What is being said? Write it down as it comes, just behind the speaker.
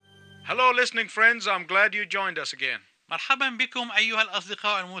Hello listening friends, I'm glad you joined us again. مرحبا بكم أيها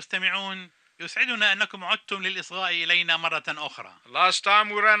الأصدقاء المستمعون. يسعدنا أنكم عدتم للإصغاء إلينا مرة أخرى. Last time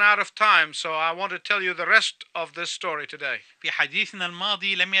we ran out of time, so I want to tell you the rest of this story today. في حديثنا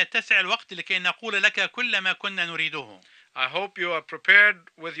الماضي لم يتسع الوقت لكي نقول لك كل ما كنا نريده. I hope you are prepared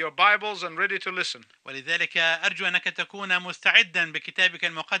with your Bibles and ready to listen. ولذلك أرجو أنك تكون مستعدا بكتابك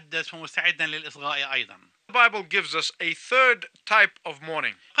المقدس ومستعدا للإصغاء أيضا. The Bible gives us a third type of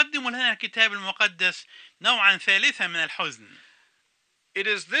mourning. قدم لنا الكتاب المقدس نوعا ثالثا من الحزن. It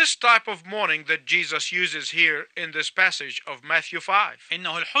is this type of mourning that Jesus uses here in this passage of Matthew 5.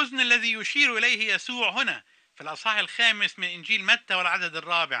 إنه الحزن الذي يشير إليه يسوع هنا في الأصحاح الخامس من إنجيل متى والعدد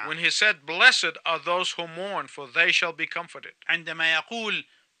الرابع. When he said, "Blessed are those who mourn, for they shall be comforted." عندما يقول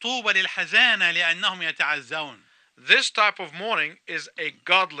طوبى للحزانة لأنهم يتعزون. This type of mourning is a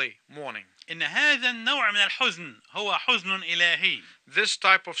godly mourning. إن هذا النوع من الحزن هو حزن إلهي. This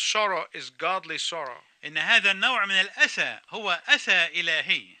type of sorrow is godly sorrow. إن هذا النوع من الأسى هو أسى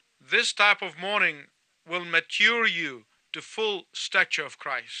إلهي. This type of mourning will mature you to full stature of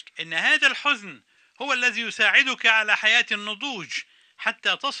Christ. إن هذا الحزن هو الذي يساعدك على حياة النضوج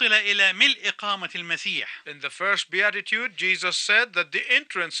حتى تصل إلى ملء قامة المسيح. In the first beatitude, Jesus said that the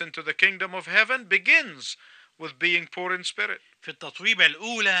entrance into the kingdom of heaven begins with being poor in spirit. في التطويبة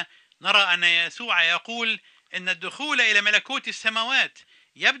الأولى نرى أن يسوع يقول إن الدخول إلى ملكوت السماوات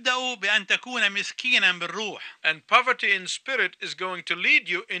يبدأ بأن تكون مسكينا بالروح. And poverty in spirit is going to lead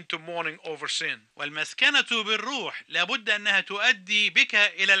you into mourning over sin. والمسكنة بالروح لابد أنها تؤدي بك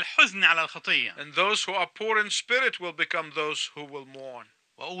إلى الحزن على الخطية. And those who are poor in spirit will become those who will mourn.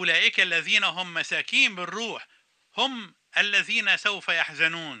 وأولئك الذين هم مساكين بالروح هم الذين سوف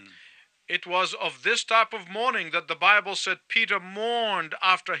يحزنون. It was of this type of mourning that the Bible said Peter mourned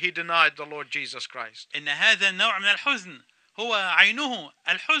after he denied the Lord Jesus Christ. إن هذا النوع من الحزن هو عينه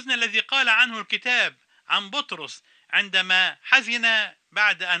الحزن الذي قال عنه الكتاب عن بطرس عندما حزن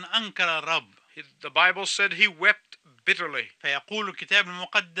بعد أن أنكر الرب. The Bible said he wept bitterly. فيقول الكتاب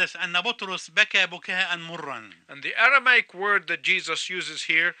المقدس أن بطرس بكى بكاء مرا. And the Aramaic word that Jesus uses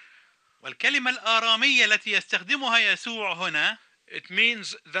here, والكلمة الآرامية التي يستخدمها يسوع هنا, it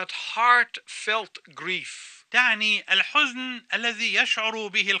means that heartfelt grief. تعني الحزن الذي يشعر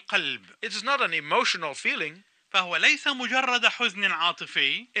به القلب. It is not an emotional feeling. فهو ليس مجرد حزن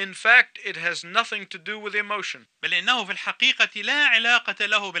عاطفي. In fact, it has nothing to do with emotion. بل إنه في الحقيقة لا علاقة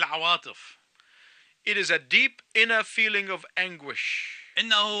له بالعواطف. It is a deep inner feeling of anguish.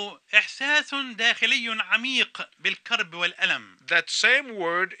 إنه إحساس داخلي عميق بالكرب والألم. That same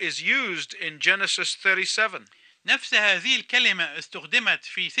word is used in Genesis 37. نفس هذه الكلمة استخدمت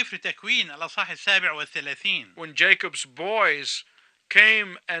في سفر تكوين الأصحاح 37. When Jacob's boys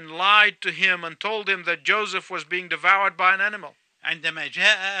came and lied to him and told him that Joseph was being devoured by an animal. عندما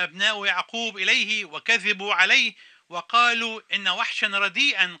جاء أبناء يعقوب إليه وكذبوا عليه وقالوا إن وحشا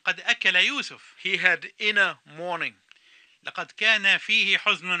رديئا قد أكل يوسف. He had inner mourning. لقد كان فيه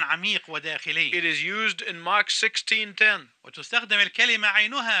حزن عميق وداخلي. It is used in Mark 16:10. وتستخدم الكلمة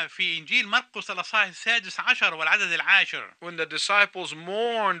عينها في إنجيل مرقس الأصحاح 16 والعدد 10. When the disciples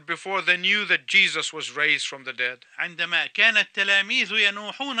mourned before they knew that Jesus was raised from the dead. عندما كان التلاميذ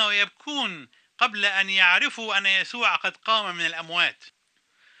ينوحون ويبكون قبل أن يعرفوا أن يسوع قد قام من الأموات.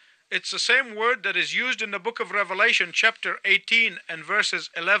 It's the same word that is used in the book of Revelation chapter 18 and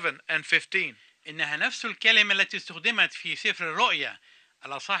verses 11 and 15. إنها نفس الكلمة التي استخدمت في سفر الرؤيا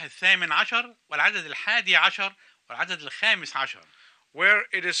الأصحاح 18 والعدد 11 والعدد 15. Where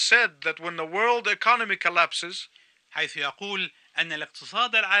it is said that when the world economy collapses, حيث يقول أن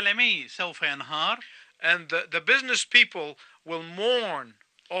الاقتصاد العالمي سوف ينهار, and the business people will mourn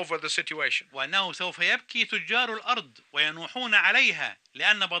over the situation. وأنه سوف يبكي تجار الأرض وينوحون عليها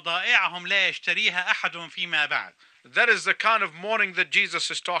لأن بضائعهم لا يشتريها أحد فيما بعد. That is the kind of mourning that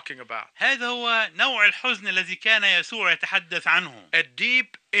Jesus is talking about. هذا هو نوع الحزن الذي كان يسوع يتحدث عنه. A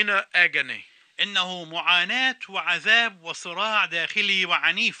deep inner agony. إنه معاناة وعذاب وصراع داخلي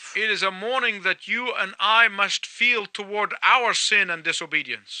وعنيف. It is a mourning that you and I must feel toward our sin and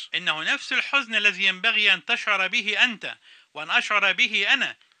disobedience. إنه نفس الحزن الذي ينبغي أن تشعر به أنت وأن أشعر به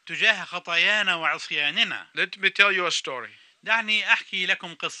أنا تجاه خطايانا وعصياننا. Let me tell you a story. دعني أحكي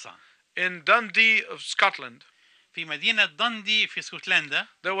لكم قصة. In Dundee of Scotland, في مدينة دندي في اسكتلندا,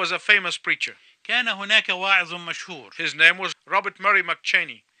 there was a famous preacher. كان هناك واعظ مشهور. His name was Robert Murray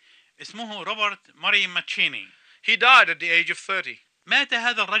McCheney. اسمه روبرت ماري ماتشيني. He died at the age of 30. مات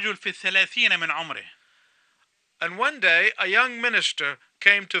هذا الرجل في 30 من عمره. And one day a young minister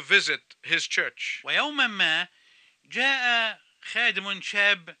came to visit his church. ويوما ما جاء خادم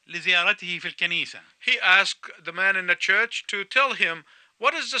شاب لزيارته في الكنيسة. He asked the man in the church to tell him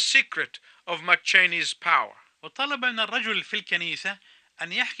What is the secret of McChaney's power? وطلب من الرجل في الكنيسة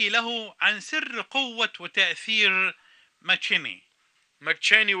أن يحكي له عن سر قوة وتأثير ماتشيني.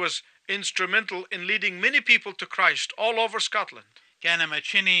 McChaney was instrumental in leading many people to Christ all over Scotland. كان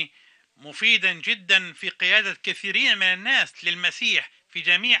ماتشيني مفيدا جدا في قيادة كثيرين من الناس للمسيح في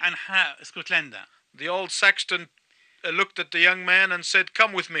جميع أنحاء اسكتلندا. The old sexton looked at the young man and said,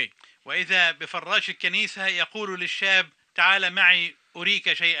 "Come with me." وإذا بفراش الكنيسة يقول للشاب تعال معي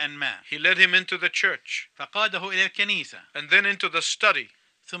أريك شيئا ما. He led him into the church فقاده إلى الكنيسة. and then into the study.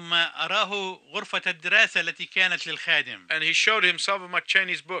 ثم أراه غرفة الدراسة التي كانت للخادم. And he showed him some of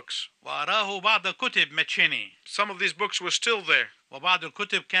McChaney's books. وأراه بعض كتب ماتشيني. Some of these books were still there. وبعض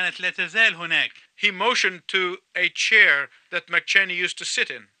الكتب كانت لا تزال هناك. He motioned to a chair that McChaney used to sit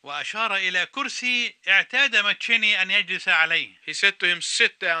in. وأشار إلى كرسي اعتاد ماتشيني أن يجلس عليه. He said to him,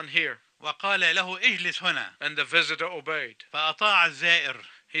 "Sit down here." وقال له اجلس هنا. And the visitor obeyed. فأطاع الزائر.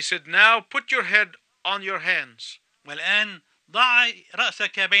 He said, "Now put your head on your hands." والآن ضع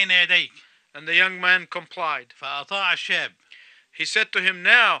رأسك بين يديك. And the young man complied. فأطاع الشاب. He said to him,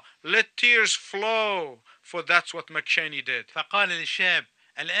 "Now let tears flow, for that's what McChaney did." فقال للشاب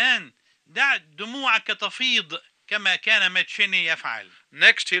الآن دع دموعك تفيض كما كان ماتشيني يفعل.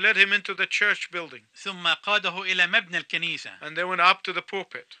 Next, he led him into the church building. ثم قاده إلى مبنى الكنيسة. And they went up to the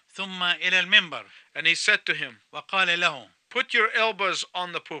pulpit. ثم إلى المنبر. And he said to him, وقال له "Put your elbows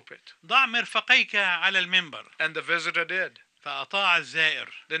on the pulpit." ضع مرفقيك على المنبر. And the visitor did. فأطاع الزائر.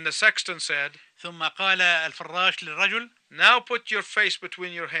 Then the sexton said, ثم قال الفراش للرجل "Now put your face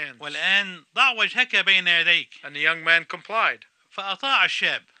between your hands." والآن ضع وجهك بين يديك. And the young man complied. فأطاع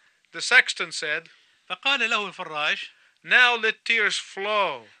الشاب. The sexton said, فقال له الفراش "Now let tears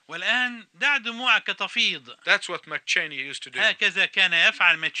flow." والآن دع دموعك تفيض. That's what McChaney used to do. هكذا كان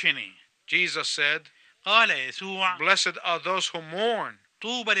يفعل ماتشيني. Jesus said, قال يسوع "Blessed are those who mourn."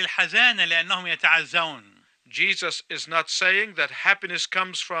 طوبى للحزانة لأنهم يتعزون. Jesus is not saying that happiness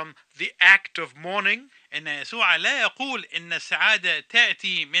comes from the act of mourning. إن يسوع لا يقول إن السعادة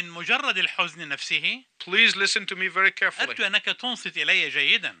تأتي من مجرد الحزن نفسه. Please listen to me very carefully. أرجو أنك تنصت إلي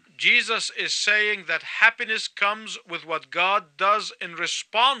جيدا. Jesus is saying that happiness comes with what God does in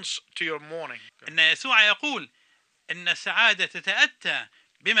response to your mourning. إن يسوع يقول إن السعادة تتأتى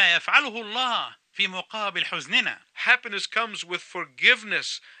بما يفعله الله في مقابل حزننا. Happiness comes with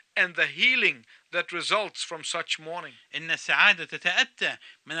forgiveness and the healing that results from such mourning. إن السعادة تتأتى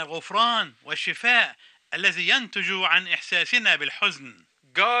من الغفران والشفاء الذي ينتج عن إحساسنا بالحزن.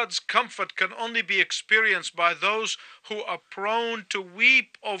 God's comfort can only be experienced by those who are prone to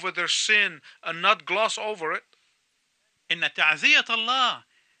weep over their sin and not gloss over it. إن تعزية الله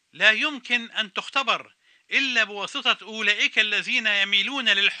لا يمكن أن تختبر إلا بواسطة أولئك الذين يميلون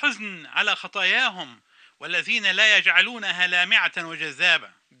للحزن على خطاياهم والذين لا يجعلونها لامعة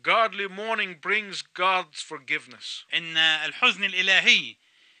وجذابة. Godly mourning brings God's forgiveness. إن الحزن الإلهي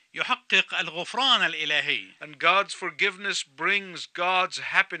يحقق الغفران الإلهي. And God's forgiveness brings God's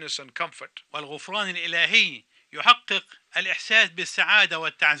happiness and comfort. والغفران الإلهي يحقق الإحساس بالسعادة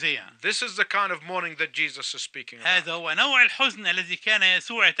والتعزية. This is the kind of mourning that Jesus is speaking about. هذا هو نوع الحزن الذي كان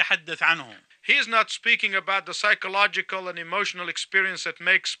يسوع يتحدث عنه. He is not speaking about the psychological and emotional experience that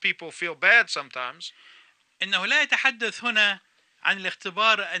makes people feel bad sometimes. إنه لا يتحدث هنا عن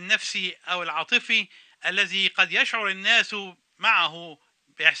الاختبار النفسي أو العاطفي الذي قد يشعر الناس معه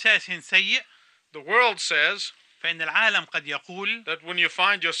بإحساس سيء. The world says فإن العالم قد يقول that when you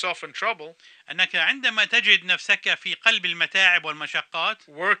find yourself in trouble, أنك عندما تجد نفسك في قلب المتاعب والمشقات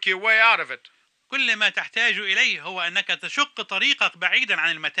work your way out of it. كل ما تحتاج إليه هو أنك تشق طريقك بعيدا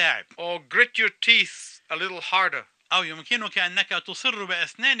عن المتاعب. Or grit your teeth a little harder. أو يمكنك أنك تصر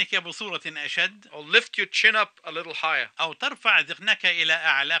بأسنانك بصورة أشد. Or lift your chin up a little higher. أو ترفع ذقنك إلى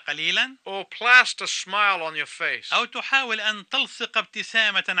أعلى قليلا. Or plaster a smile on your face. أو تحاول أن تلصق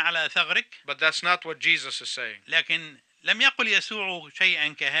ابتسامة على ثغرك. But that's not what Jesus is saying. لكن لم يقل يسوع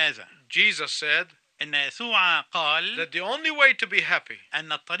شيئا كهذا. Jesus said إن يسوع قال that the only way to be happy,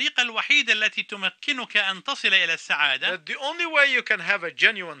 أن الطريقة الوحيدة التي تمكنك أن تصل إلى السعادة that the only way you can have a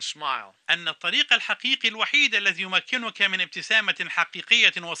genuine smile, أن الطريق الحقيقي الوحيد الذي يمكنك من ابتسامة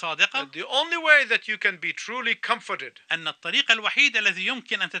حقيقية وصادقة that the only way that you can be truly comforted أن الطريق الوحيد الذي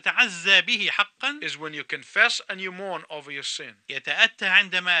يمكن أن تتعزى به حقا is when you confess and you mourn over your sin. يتأتى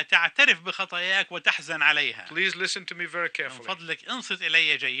عندما تعترف بخطاياك وتحزن عليها. Please listen to me very من carefully. فضلك انصت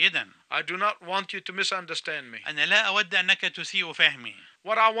إلي جيدا. I do not want you to misunderstand me. أنا لا أود أنك تسيء فهمي.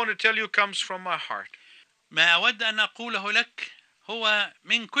 What I want to tell you comes from my heart. ما أود أن أقوله لك هو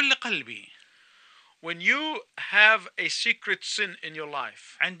من كل قلبي. When you have a secret sin in your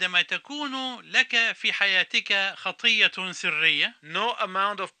life, عندما تكون لك في حياتك خطية سرية، no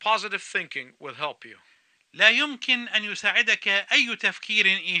amount of positive thinking will help you. لا يمكن أن يساعدك أي تفكير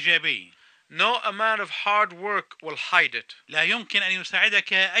إيجابي. No amount of hard work will hide it. لا يمكن أن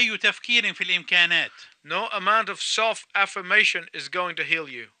يساعدك أي تفكير في الإمكانات. No amount of self-affirmation is going to heal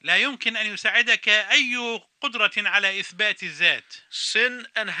you. لا يمكن أن يساعدك أي قدرة على إثبات الذات. Sin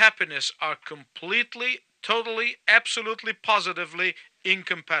and happiness are completely, totally, absolutely, positively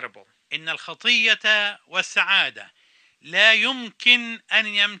incompatible. إن الخطية والسعادة لا يمكن أن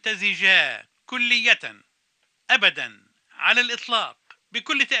يمتزجا كلية أبدا على الإطلاق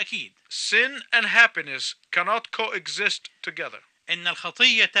بكل تأكيد. Sin and happiness cannot coexist together. إن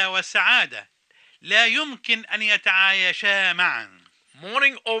الخطية والسعادة لا يمكن أن يتعايشا معا.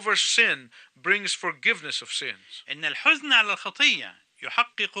 Mourning over sin brings forgiveness of sins. إن الحزن على الخطية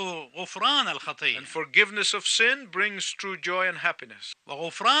يحقق غفران الخطية. And forgiveness of sin brings true joy and happiness.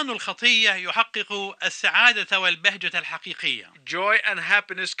 وغفران الخطية يحقق السعادة والبهجة الحقيقية. Joy and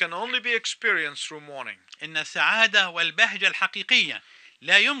happiness can only be experienced through mourning. إن السعادة والبهجة الحقيقية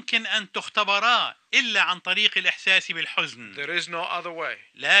لا يمكن أن تختبرا إلا عن طريق الإحساس بالحزن. There is no other way.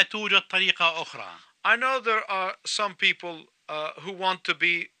 لا توجد طريقة أخرى. I know there are some people who want to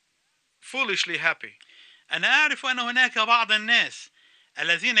be foolishly happy. أنا أعرف أن هناك بعض الناس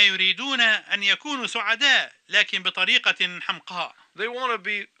الذين يريدون أن يكونوا سعداء لكن بطريقة حمقاء. They want to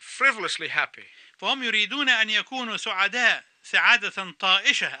be frivolously happy. فهم يريدون أن يكونوا سعداء سعادة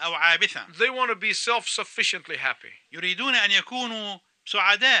طائشة أو عابثة. They want to be self-sufficiently happy. يريدون أن يكونوا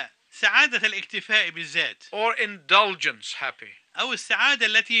سعداء سعادة الاكتفاء بالذات. Or indulgence happy. أو السعادة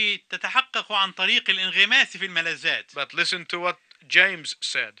التي تتحقق عن طريق الانغماس في الملذات. But listen to what James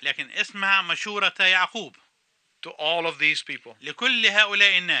said لكن اسمع مشورة يعقوب to all of these people. لكل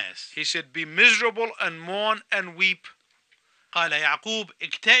هؤلاء الناس. He said, be miserable and mourn and weep. قال يعقوب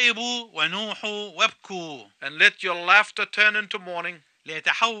اكتئبوا ونوحوا وابكوا. And let your laughter turn into mourning.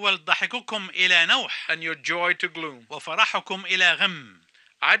 ليتحول ضحككم إلى نوح. And your joy to gloom. وفرحكم إلى غم.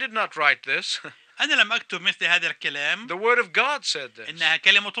 I did not write this. أنا لم أكتب مثل هذا الكلام. The word of God said this. إنها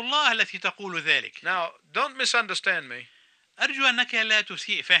كلمة الله التي تقول ذلك. Now, don't misunderstand me. أرجو أنك لا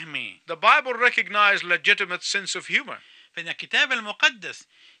تسيء فهمي. The Bible recognizes legitimate sense of humor. فإن الكتاب المقدس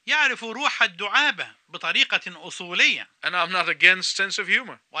يعرف روح الدعابة بطريقة أصولية. And I'm not against sense of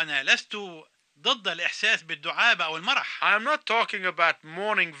humor. وأنا لست ضد الإحساس بالدعابة أو المرح. I am not talking about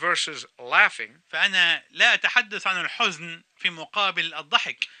mourning versus laughing. فأنا لا أتحدث عن الحزن في مقابل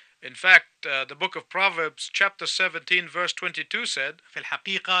الضحك. In fact, the book of Proverbs, chapter 17, verse 22 said, في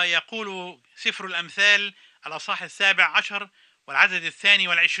الحقيقة يقول سفر الأمثال الأصحاح 17 والعدد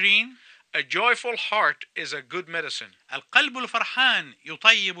 22 a joyful heart is a good medicine. القلب الفرحان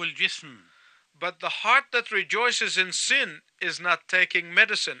يطيب الجسم. But the heart that rejoices in sin is not taking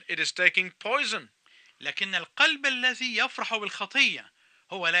medicine, it is taking poison. لكن القلب الذي يفرح بالخطية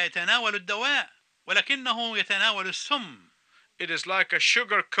هو لا يتناول الدواء ولكنه يتناول السم. It is like a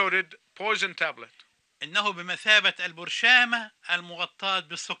sugar-coated poison tablet. إنه بمثابة البرشامة المغطاة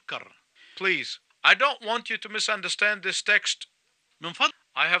بالسكر. Please, I don't want you to misunderstand this text. من فضل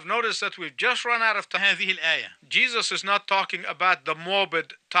I have noticed that we've just run out of time. هذه الآية Jesus is not talking about the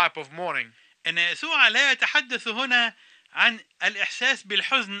morbid type of mourning. إن يسوع لا يتحدث هنا عن الإحساس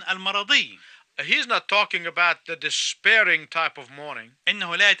بالحزن المرضي. He's not talking about the despairing type of mourning.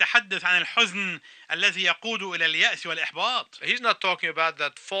 إنه لا يتحدث عن الحزن الذي يقود إلى اليأس والإحباط. He's not talking about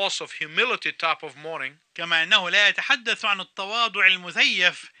that false of humility type of mourning. كما أنه لا يتحدث عن التواضع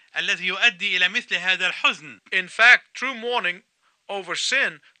المزيف الذي يؤدي إلى مثل هذا الحزن. In fact, true mourning over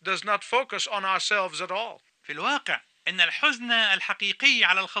sin does not focus on ourselves at all. في الواقع إن الحزن الحقيقي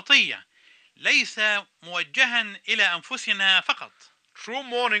على الخطية ليس موجها إلى أنفسنا فقط. True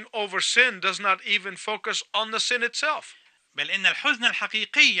mourning over sin does not even focus on the sin itself. بل إن الحزن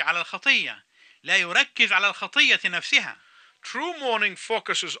الحقيقي على الخطية لا يركز على الخطية نفسها. True mourning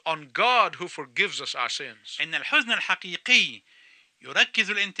focuses on God who forgives us our sins. إن الحزن الحقيقي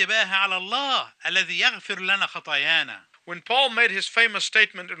يركز الانتباه على الله الذي يغفر لنا خطايانا. When Paul made his famous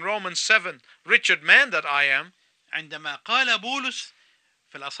statement in Romans 7, "Wretched man that I am," عندما قال بولس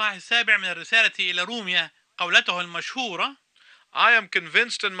في الأصحاح 7 من الرسالة إلى روميا قولته المشهورة I am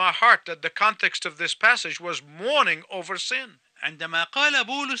convinced in my heart that the context of this passage was mourning over sin. عندما قال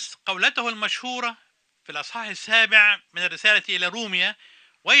بولس قولته المشهورة في الأصحاح 7 من الرسالة إلى روميا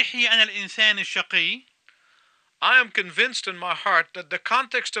ويحي أنا الإنسان الشقي I am convinced in my heart that the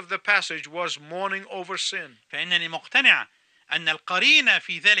context of the passage was mourning over sin. فإنني مقتنع أن القرينة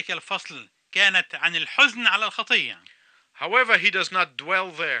في ذلك الفصل كانت عن الحزن على الخطية. However, he does not dwell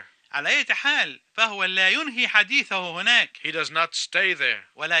there. على أي حال فهو لا ينهي حديثه هناك He does not stay there.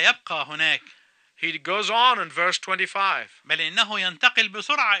 ولا يبقى هناك، He goes on in verse 25 بل إنه ينتقل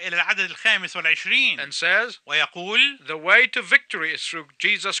بسرعة إلى العدد 25 and says, ويقول the way to victory is through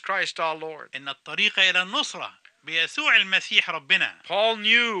Jesus Christ our Lord. إن الطريق إلى النصرة بيسوع المسيح ربنا. Paul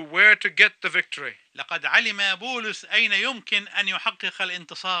knew where to get the victory, لقد علم بولس أين يمكن أن يحقق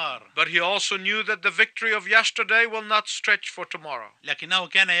الانتصار، but he also knew that the victory of yesterday will not stretch for tomorrow. لكنه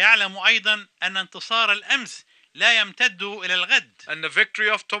كان يعلم أيضا أن انتصار الأمس لا يمتد إلى الغد، And the victory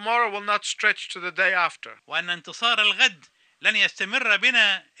of tomorrow will not stretch to the day after. وأن انتصار الغد لن يستمر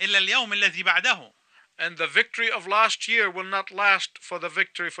بنا إلا اليوم الذي بعده، And the victory of last year will not last for the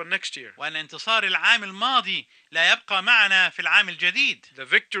victory for next year. وأن انتصار العام الماضي لا يبقى معنا في العام الجديد. The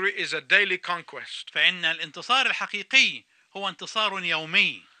victory is a daily conquest. فإن الانتصار الحقيقي هو انتصار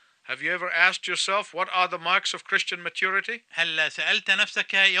يومي. Have you ever asked yourself what are the marks of Christian maturity? هل سألت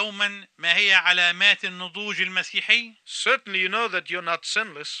نفسك يوما ما هي علامات النضوج المسيحي؟ Certainly you know that you're not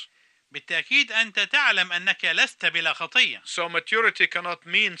sinless. بالتأكيد أنت تعلم أنك لست بلا خطية. So maturity cannot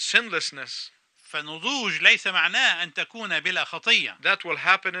mean sinlessness. فالنضوج ليس معناه أن تكون بلا خطية. That will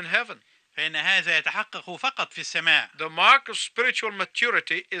happen in heaven. فإن هذا يتحقق فقط في السماء. The mark of spiritual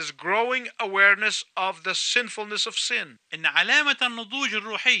maturity is growing awareness of the sinfulness of sin. إن علامة النضوج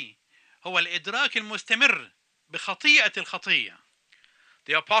الروحي هو الإدراك المستمر بخطيئة الخطية.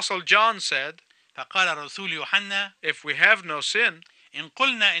 The Apostle John said, فقال الرسول يوحنا: if we have no sin, إن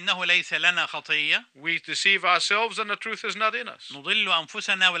قلنا إنه ليس لنا خطية we deceive ourselves and the truth is not in us. نضل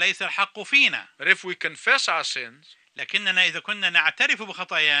أنفسنا وليس الحق فينا. But if we confess our sins, لكننا إذا كنا نعترف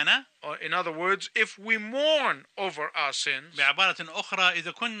بخطايانا، or in other words, if we mourn over our sins, بعبارة أخرى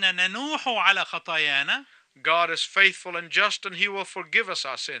إذا كنا ننوح على خطايانا، God is faithful and just and he will forgive us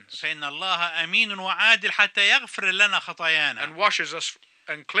our sins فإن الله أمين وعادل حتى يغفر لنا and خطايانا washes us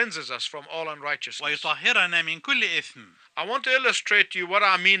and cleanses us from all unrighteousness. ويطهرنا من كل إثم. I want to illustrate to you what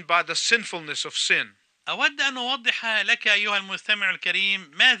I mean by the sinfulness of sin. أود أن أوضح لك أيها المستمع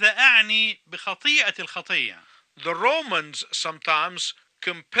الكريم ماذا أعني بخطيئة الخطية. The Romans sometimes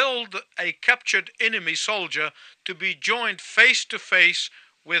compelled a captured enemy soldier to be joined face to face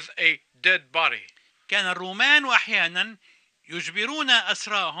with a dead body. كان الرومان أحيانا يجبرون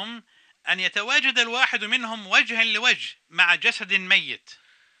أسراهم أن يتواجد الواحد منهم وجها لوجه مع جسد ميت.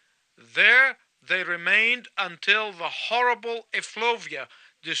 There they remained until the horrible effluvia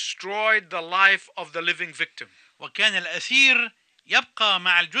destroyed the life of the living victim. وكان الأسير يبقى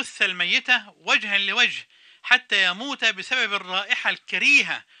مع الجثة الميتة وجها لوجه حتى يموت بسبب الرائحة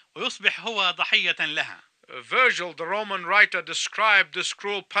الكريهة ويصبح هو ضحية لها. Virgil, the Roman writer, described this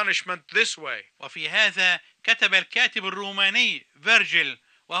cruel punishment this way. وفي هذا كتب الكاتب الروماني فيرجيل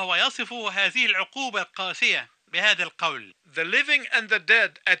وهو يصف هذه العقوبة القاسية بهذا القول: The living and the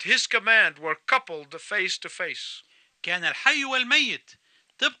dead at his command were coupled face to face. كان الحي والميت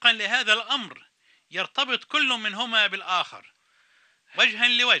طبقا لهذا الأمر يرتبط كل منهما بالآخر وجها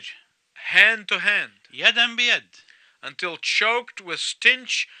لوجه، Hand to hand, يدا بيد، until choked with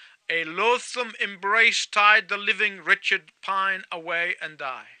stench, a loathsome embrace tied the living wretched pine away and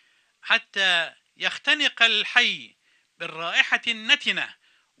die. حتى يختنق الحي بالرائحة النتنة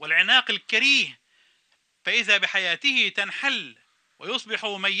والعناق الكريه، فإذا بحياته تنحل ويصبح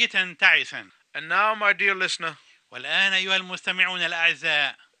ميتا تعسا. And now, my dear listener, والآن أيها المستمعون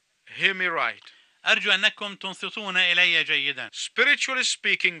الأعزاء، hear me right. أرجو أنكم تنصتون إلي جيدا. Spiritually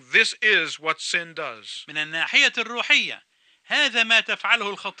speaking, this is what sin does. من الناحية الروحية هذا ما تفعله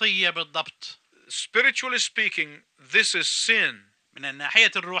الخطية بالضبط. Spiritually speaking, this is sin. من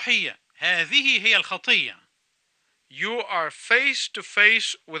الناحية الروحية هذه هي الخطية. You are face to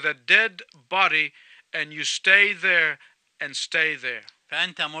face with a dead body and you stay there and stay there.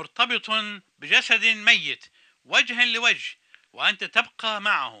 فأنت مرتبط بجسد ميت وجها لوجه وأنت تبقى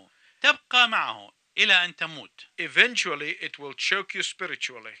معه إلى أن تموت. Eventually, it will choke you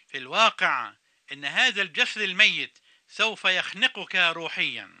spiritually. في الواقع إن هذا الجسد الميت سوف يخنقك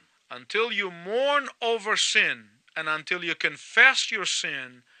روحيا. Until you mourn over sin and until you confess your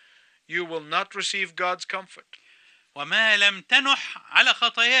sin, you will not receive God's comfort. وما لم تنح على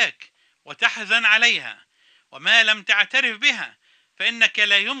خطاياك وتحزن عليها وما لم تعترف بها فإنك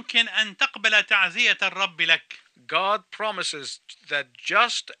لا يمكن أن تقبل تعزية الرب لك. God promises that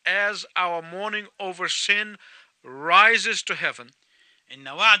just as our mourning over sin rises to heaven, إن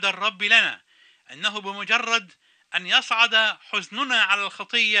وعد الرب لنا أنه بمجرد أن يصعد حزننا على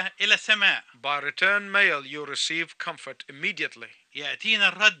الخطية إلى السماء، by return mail you receive comfort immediately. يأتينا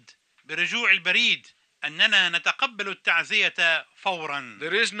الرد برجوع البريد أننا نتقبل التعزية فورا.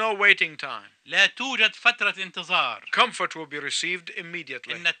 There is no waiting time. لا توجد فترة انتظار. Comfort will be received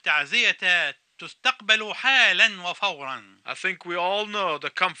immediately. إن التعزية تستقبل حالا وفورا. I think we all know the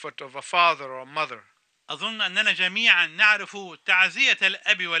comfort of a father or a mother. أظن أننا جميعا نعرف تعزية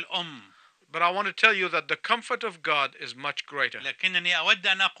الأب والأم. But I want to tell you that the comfort of God is much greater. لكنني أود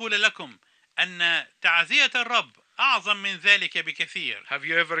أن أقول لكم أن تعزية الرب أعظم من ذلك بكثير. Have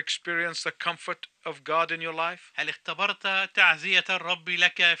you ever experienced the comfort of God in your life? هل اختبرت تعزية الرب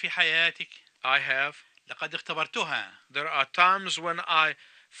لك في حياتك؟ I have. لقد اختبرتها. There are times when I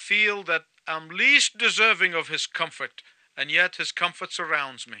feel that I'm least deserving of His comfort, and yet His comfort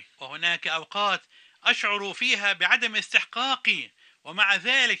surrounds me. وهناك أوقات أشعر فيها بعدم استحقاقي، ومع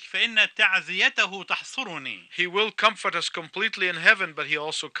ذلك فإن تعزيته تحصرني. He will comfort us completely in heaven, but He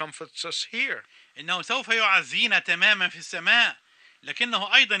also comforts us here. إنه سوف يعزينا تماما في السماء،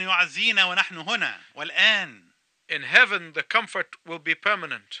 لكنه أيضا يعزينا ونحن هنا والآن. In heaven, the comfort will be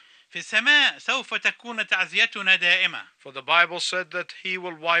permanent. في السماء سوف تكون تعزيتنا دائمة. For the Bible said that He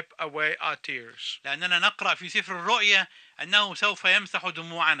will wipe away our tears. لأننا نقرأ في سفر الرؤيا أنه سوف يمسح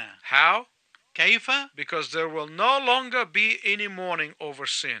دموعنا. How? كيف؟ Because there will no longer be any mourning over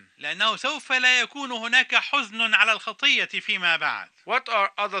sin. لأنه سوف لا يكون هناك حزن على الخطية فيما بعد. What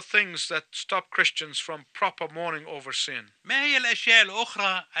are other things that stop Christians from proper mourning over sin? ما هي الأشياء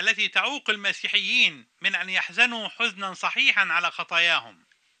الأخرى التي تعوق المسيحيين من أن يحزنوا حزنا صحيحا على خطاياهم؟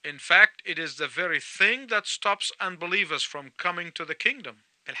 In fact, it is the very thing that stops unbelievers from coming to the kingdom.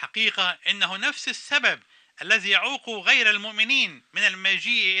 في الحقيقة إنه نفس السبب الذي يعوق غير المؤمنين من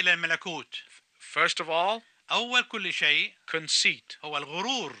المجيء إلى الملكوت. First of all, أول كل شيء conceit. هو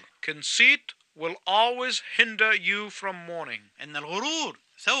الغرور. Conceit will always hinder you from mourning. إن الغرور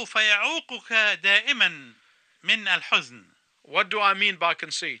سوف يعوقك دائما من الحزن. What do I mean by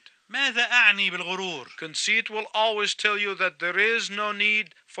conceit? ماذا أعني بالغرور؟ Conceit will always tell you that there is no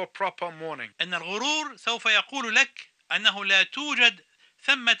need for proper mourning. إن الغرور سوف يقول لك أنه لا توجد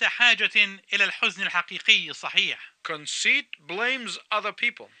ثمة حاجة إلى الحزن الحقيقي الصحيح. Conceit blames other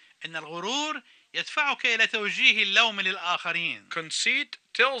people. إن الغرور يدفعك إلى توجيه اللوم للآخرين. Conceit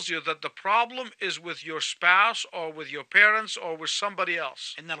tells you that the problem is with your spouse or with your parents or with somebody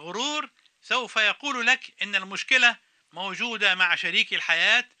else. إن الغرور سوف يقول لك إن المشكلة موجودة مع شريك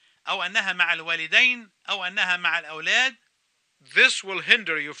الحياة، أو أنها مع الوالدين، أو أنها مع الأولاد. This will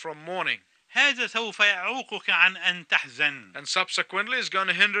hinder you from mourning. هذا سوف يعوقك عن أن تحزن. And subsequently is going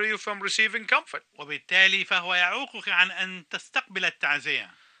to hinder you from receiving comfort. وبالتالي فهو يعوقك عن أن تستقبل التعزية.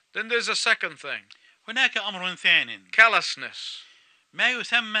 Then there's a second thing. هناك أمر ثاني. Callousness. ما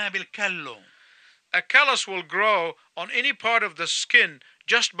يسمى بالكلو. A callus will grow on any part of the skin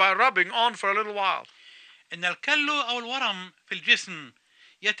just by rubbing on for a little while. إن الكلو أو الورم في الجسم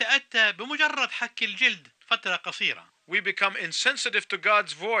يتأتى بمجرد حك الجلد فترة قصيرة. We become insensitive to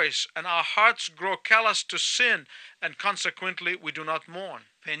God's voice and our hearts grow callous to sin and consequently we do not mourn.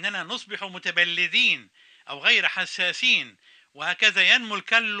 فإننا نصبح متبلدين أو غير حساسين، وهكذا ينمو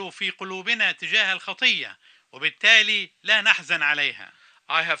الكلو في قلوبنا تجاه الخطية، وبالتالي لا نحزن عليها.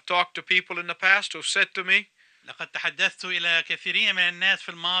 I have talked to people in the past who said to me, لقد تحدثت إلى كثيرين من الناس في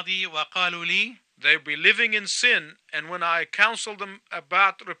الماضي وقالوا لي they'll be living in sin, and when I counsel them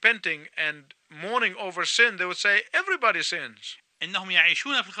about repenting and mourning over sin, they would say, everybody sins. إنهم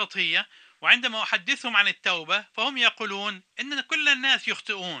يعيشون في الخطية، وعندما أحدثهم عن التوبة فهم يقولون إن كل الناس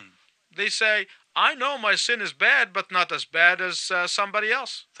يخطئون. They say, I know my sin is bad, but not as bad as somebody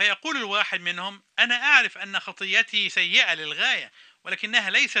else. فيقول الواحد منهم أنا أعرف أن خطيتي سيئة للغاية، ولكنها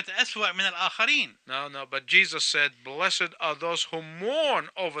ليست أسوأ من الآخرين. No, but Jesus said, blessed are those who mourn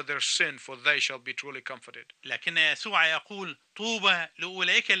over their sin, for they shall be truly comforted. لكن يسوع يقول طوبى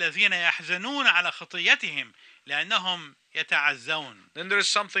لأولئك الذين يحزنون على خطيتهم لأنهم يتعزون. Then there is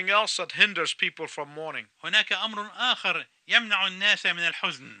something else that hinders people from mourning. هناك أمر آخر يمنع الناس من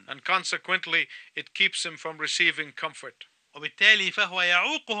الحزن. And consequently, it keeps them from receiving comfort. وبالتالي فهو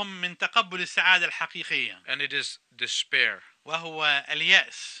يعوقهم من تقبل السعادة الحقيقية. And it is despair. وهو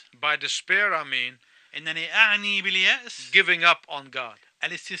اليأس. By despair, I mean إنني أعني باليأس giving up on God.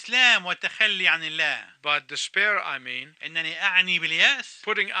 الاستسلام والتخلي عن الله. By despair, I mean إنني أعني باليأس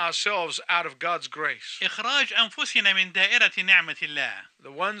putting ourselves out of God's grace. إخراج أنفسنا من دائرة نعمة الله.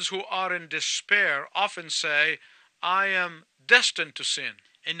 The ones who are in despair often say, I am destined to sin.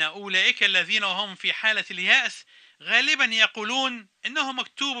 إن أولئك الذين هم في حالة اليأس غالبا يقولون إنه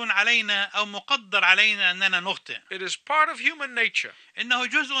مكتوب علينا أو مقدر علينا أننا نخطئ. It is part of human nature. إنه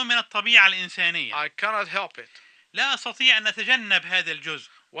جزء من الطبيعة الإنسانية. I cannot help it. لا أستطيع أن أتجنب هذا الجزء.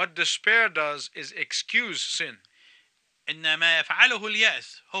 What despair does is excuse sin. إن ما يفعله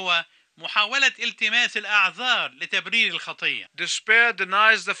اليأس هو محاولة التماس الأعذار لتبرير الخطية. Despair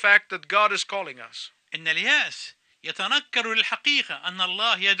denies the fact that God is calling us. إن اليأس يتنكر للحقيقة أن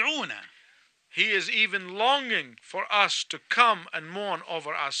الله يدعونا. He is even longing for us to come and mourn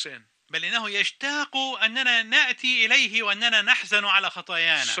over our sin, بل إنه يشتاق أننا نأتي إليه وأننا نحزن على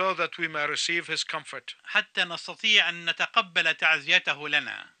خطايانا so that we may receive his comfort. حتى نستطيع أن نتقبل تعزيته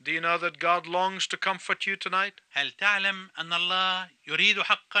لنا. Do you know that God longs to comfort you tonight? هل تعلم أن الله يريد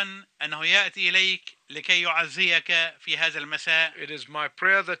حقا أنه يأتي إليك لكي يعزيك في هذا المساء؟ It is my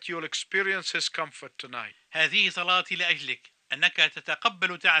prayer that you'll experience his comfort tonight. هذه صلاتي لأجلك أنك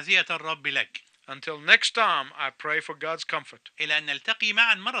تتقبل تعزية الرب لك. Until next time, I pray for God's comfort. إلى أن نلتقي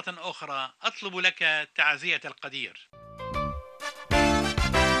معا مرة أخرى أطلب لك تعزية القدير.